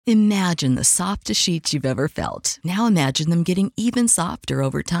Imagine the softest sheets you've ever felt. Now imagine them getting even softer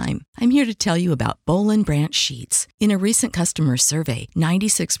over time. I'm here to tell you about Boll & Branch sheets. In a recent customer survey,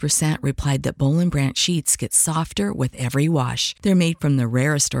 96% replied that Boll & Branch sheets get softer with every wash. They're made from the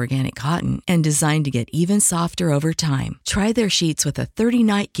rarest organic cotton and designed to get even softer over time. Try their sheets with a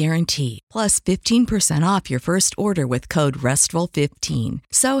 30-night guarantee, plus 15% off your first order with code RESTFUL15.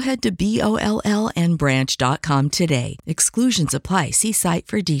 So head to BOLLandbranch.com today. Exclusions apply. See site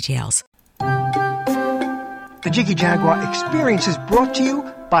for details. The Jiggy Jaguar experience is brought to you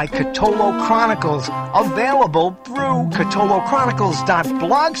by Catolo Chronicles, available through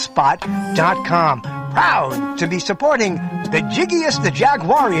catolochronicles.blogspot.com. Proud to be supporting the jiggiest, the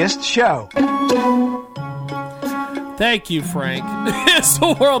jaguariest show. Thank you, Frank. It's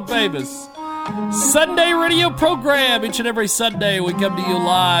the world famous Sunday radio program. Each and every Sunday we come to you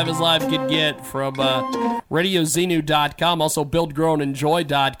live, as live can get, from RadioZenu.com, also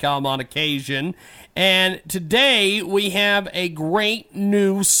BuildGrowAndEnjoy.com on occasion. And today we have a great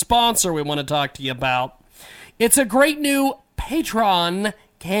new sponsor we want to talk to you about. It's a great new Patreon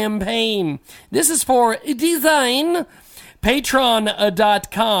campaign. This is for design.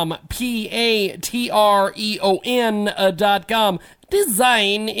 Patreon.com, Patreon.com.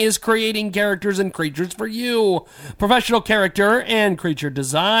 Design is creating characters and creatures for you. Professional character and creature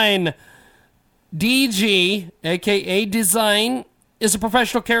design. DG, aka Design, is a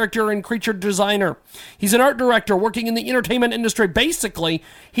professional character and creature designer. He's an art director working in the entertainment industry. Basically,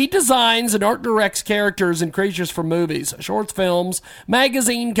 he designs and art directs characters and creatures for movies, shorts, films,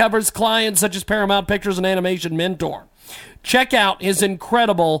 magazine covers, clients such as Paramount Pictures and Animation Mentor. Check out his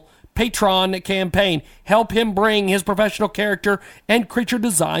incredible Patreon campaign. Help him bring his professional character and creature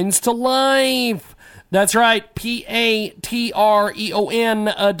designs to life. That's right,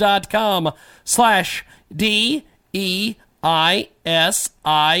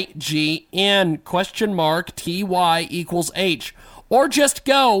 Or just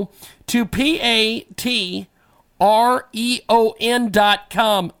go to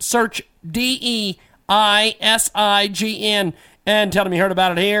patreon.com, search DEISIGN, and tell them you heard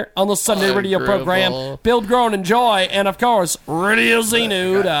about it here on the Sunday radio program, Build, Grow, and Enjoy, and of course,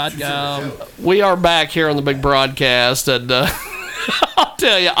 RadioZenu.com. We are back here on the big broadcast, and I'll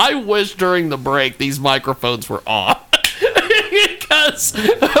tell you, I wish during the break these microphones were on. Because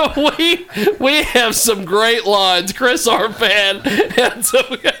we have some great lines. Chris Arpan had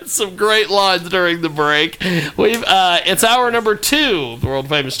some great lines during the break. It's hour number 2 of the world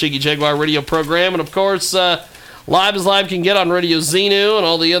famous Jiggy Jaguar radio program, and of course, live as live can get on Radio Zenu and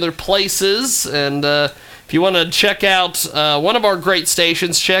all the other places. And if you want to check out one of our great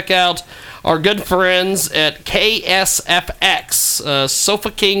stations, check out our good friends at KSFX,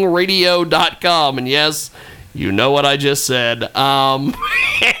 SofaKingRadio.com. And yes, you know what I just said. And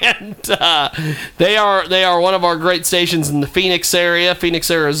they are one of our great stations in the Phoenix area,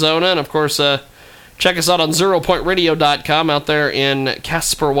 Phoenix, Arizona. And of course, check us out on ZeroPointRadio.com out there in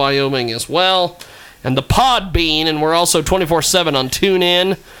Casper, Wyoming as well. And the Podbean, and we're also 24/7 on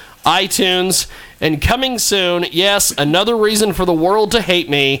TuneIn, iTunes, and coming soon, yes, another reason for the world to hate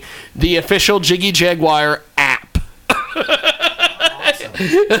me, the official Jiggy Jaguar app.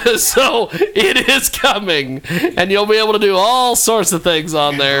 So it is coming, and you'll be able to do all sorts of things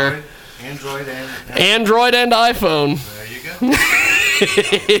on there. Android and iPhone.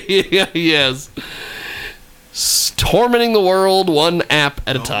 There you go. Yes. Tormenting the world one app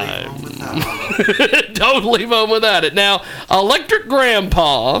at a time. Don't leave home without it. Now, Electric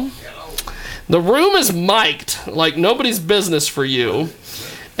Grandpa, the room is mic'd like nobody's business for you.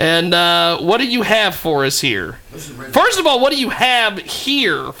 And what do you have for us here? First of all, what do you have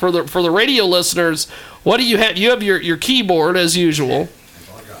here for the radio listeners? What do you have? You have your keyboard as usual.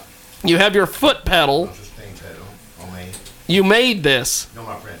 You have your foot pedal. You made this. No,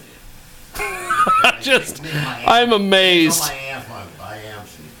 my friend did. I'm amazed. My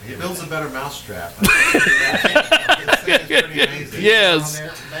amps. He builds a better mousetrap. Yes.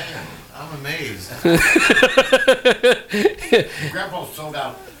 I'm amazed. Grandpa sold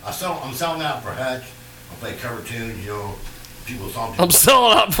out. I'm selling out for Hutch. I play cover tunes, people songs. I'm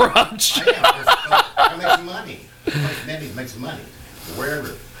selling out for Hutch. I am. I make some money. Make some money.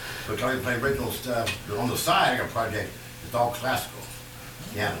 Wherever. But I play original stuff. But on the side, I got a project. It's all classical.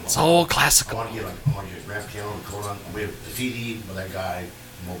 Yeah. It's all classical. I want to get a grand piano record on with a CD with that guy.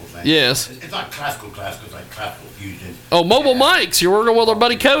 Mobile thing. Yes. It's not classical. It's like classical fusion. Oh, mobile mics. You're working with our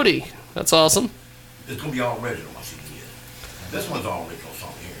buddy Cody. That's awesome. It's going to be all original once you can get it. This one's all original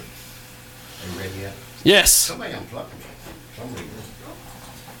song here. Are you ready yet? Yes. Somebody unplugged me. Somebody.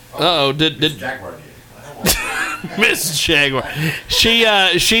 Uh-oh. Did Jaguar did. Miss Jaguar. She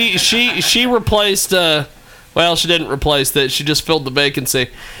replaced. Well, she didn't replace that. She just filled the vacancy.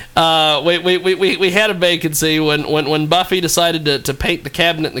 We had a vacancy when Buffy decided to paint the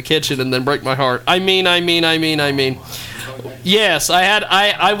cabinet in the kitchen and then break my heart. I mean. Yes,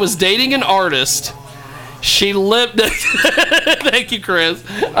 I was dating an artist. She lived. Thank you, Chris.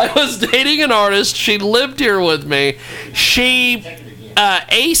 I was dating an artist. She lived here with me. She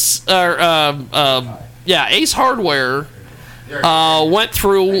Ace Hardware went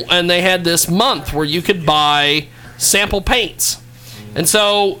through, and they had this month where you could buy sample paints. And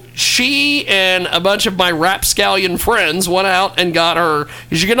so she and a bunch of my rapscallion friends went out and got her,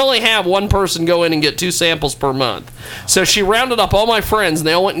 because you can only have one person go in and get 2 samples per month. So she rounded up all my friends, and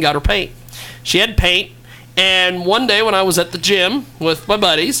they all went and got her paint. She had paint, and one day when I was at the gym with my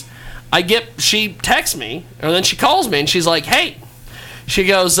buddies, she texts me, and then she calls me, and she's like, hey, she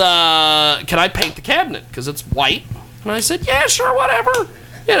goes, can I paint the cabinet? Because it's white. And I said, yeah, sure, whatever.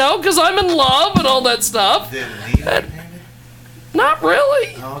 Because I'm in love and all that stuff. Did it need painted? Not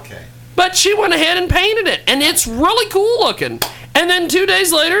really. Oh, okay. But she went ahead and painted it, and it's really cool looking. And then 2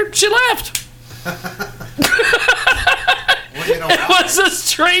 days later, she left. Well, you know It was the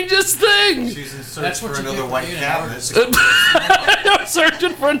strangest thing. She's in search for another white cabinet. I was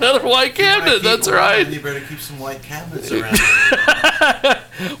searching for another white cabinet. That's right. You better keep some white cabinets around.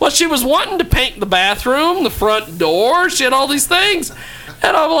 Well, she was wanting to paint the bathroom, the front door. She had all these things.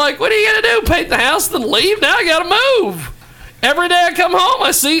 And I'm like, what are you going to do? Paint the house, then leave? Now I got to move. Every day I come home,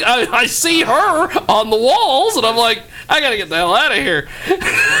 I see her on the walls, and I'm like, I got to get the hell out of here.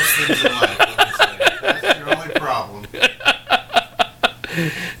 Worst things in life, let me say. That's your only problem.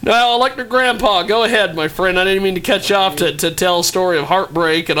 No, Electric Grandpa, go ahead, my friend. I didn't mean to cut you off to tell a story of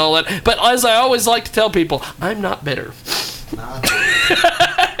heartbreak and all that. But as I always like to tell people, I'm not bitter.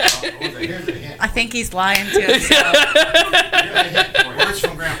 I think he's lying to himself. Words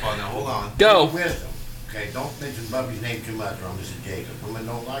from Grandpa now. Hold on. Go. Wisdom. Okay, don't mention Buffy's name too much, or I'm Mrs. Jacob. Women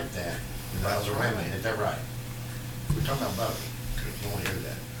don't like that. That's a women. Is that right? We're talking about Buffy. You don't want to hear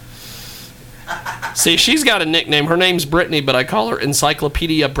that. See, she's got a nickname. Her name's Brittany, but I call her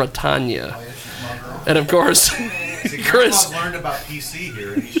Encyclopedia Britannia. Oh, yeah, she's my girl. And of course, See, Chris. Grandpa's learned about PC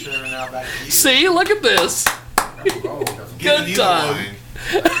here, and he's sharing out back to you. See, look at this. Oh, doesn't Giving good you time.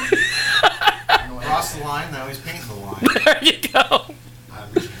 the line. Cross the line, now he's painting the line. There you go. I'm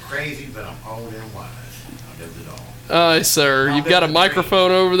crazy, but I'm old and wise. I lived it all. Aye, sir. You've got a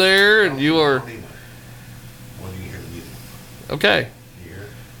microphone over there, and you are... When do you hear the music? Okay. You hear it?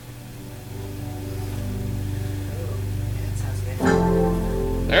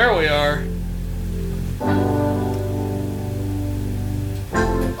 There we are.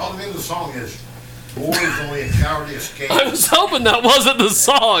 Oh, the name of the song is War is Only a Cowardly Escape. I was hoping that wasn't the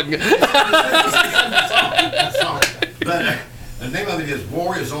song. But the name of it is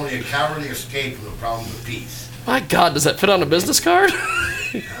War is Only a Cowardly Escape from the Problems of Peace. My God, does that fit on a business card?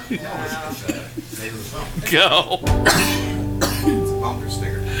 It's name of the song. Go. It's a bumper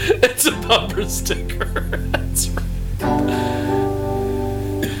sticker. It's a bumper sticker. That's right.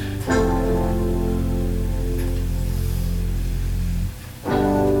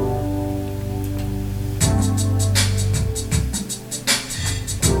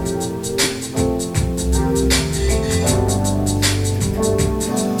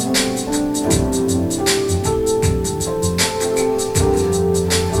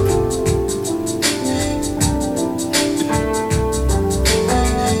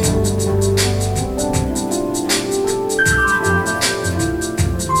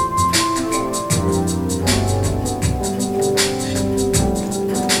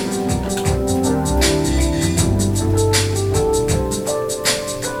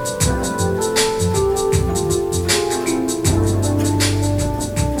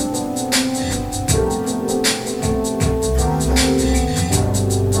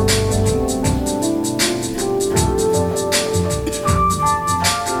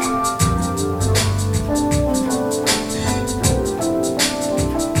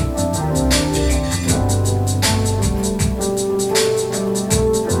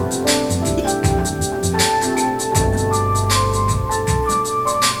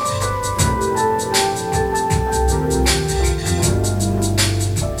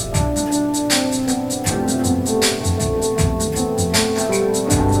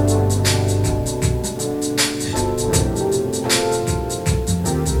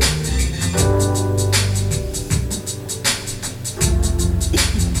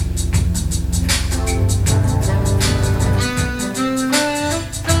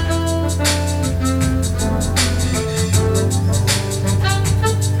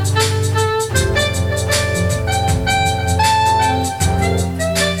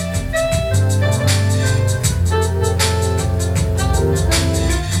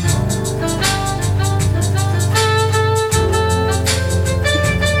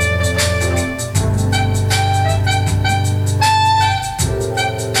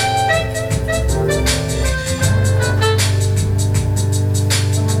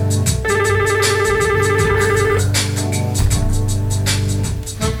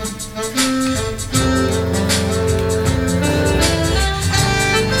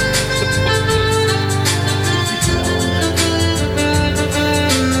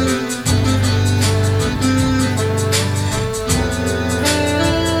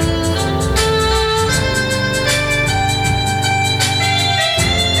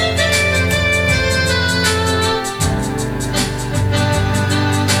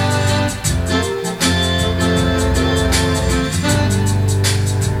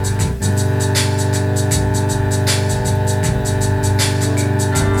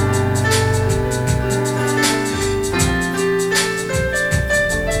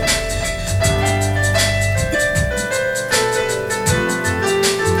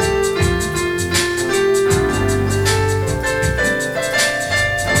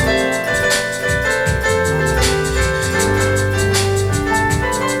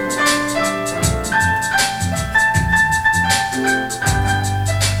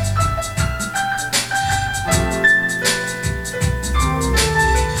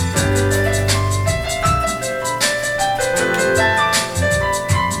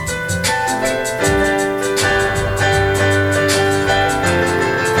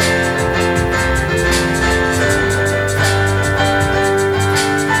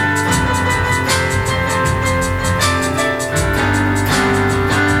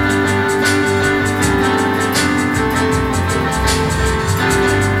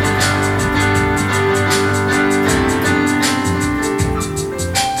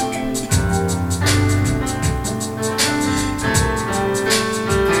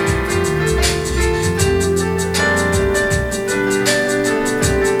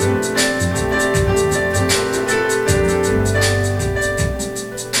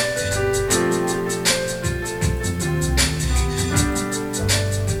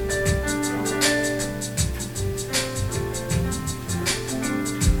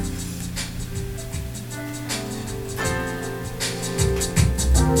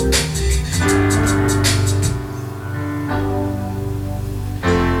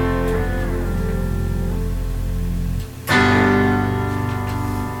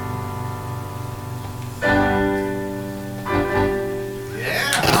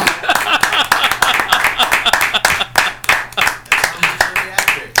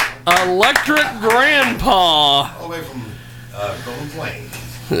 Electric Grandpa. All the way from Golden Plains.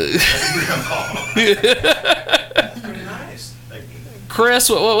 Pretty nice. Thank you. Chris,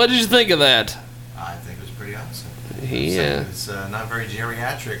 what did you think of that? I think it was pretty awesome. Yeah. It's not very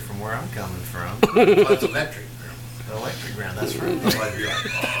geriatric from where I'm coming from. Well, it's electric. The electric ground, that's right. Nobody'd be like,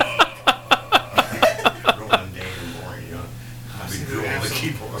 rolling day and boring, you know. I I'd be think we drooling have the some,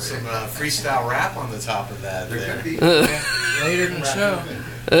 keyboard. some freestyle rap on the top of that. There could be. Later in the show.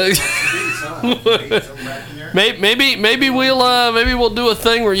 Maybe we'll do a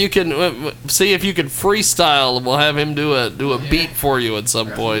thing where you can see if you can freestyle, and we'll have him do a beat for you at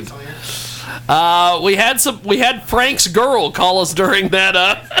some point. We had Frank's girl call us during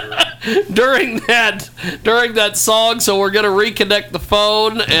that song, so we're gonna reconnect the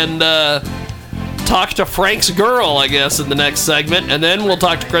phone and talk to Frank's girl, I guess, in the next segment, and then we'll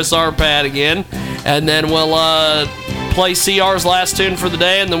talk to Chris Arpad again, and then we'll play CR's last tune for the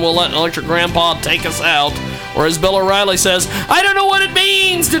day, and then we'll let Electric Grandpa take us out. Or as Bill O'Reilly says, I don't know what it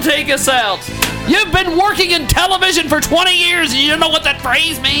means to take us out. You've been working in television for 20 years and you don't know what that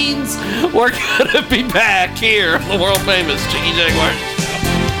phrase means? We're going to be back here on the world famous Jiggy Jaguar.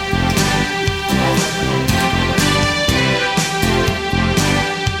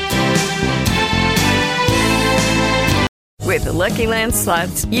 With the Lucky Land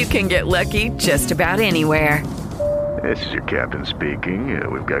Slots, you can get lucky just about anywhere. This is your captain speaking.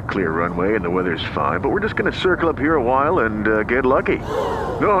 We've got clear runway and the weather's fine, but we're just going to circle up here a while and get lucky.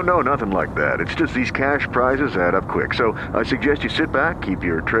 No, nothing like that. It's just these cash prizes add up quick. So I suggest you sit back, keep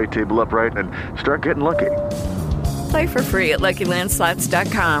your tray table upright, and start getting lucky. Play for free at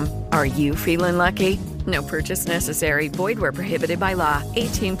LuckyLandSlots.com. Are you feeling lucky? No purchase necessary. Void where prohibited by law.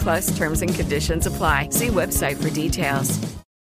 18+ terms and conditions apply. See website for details.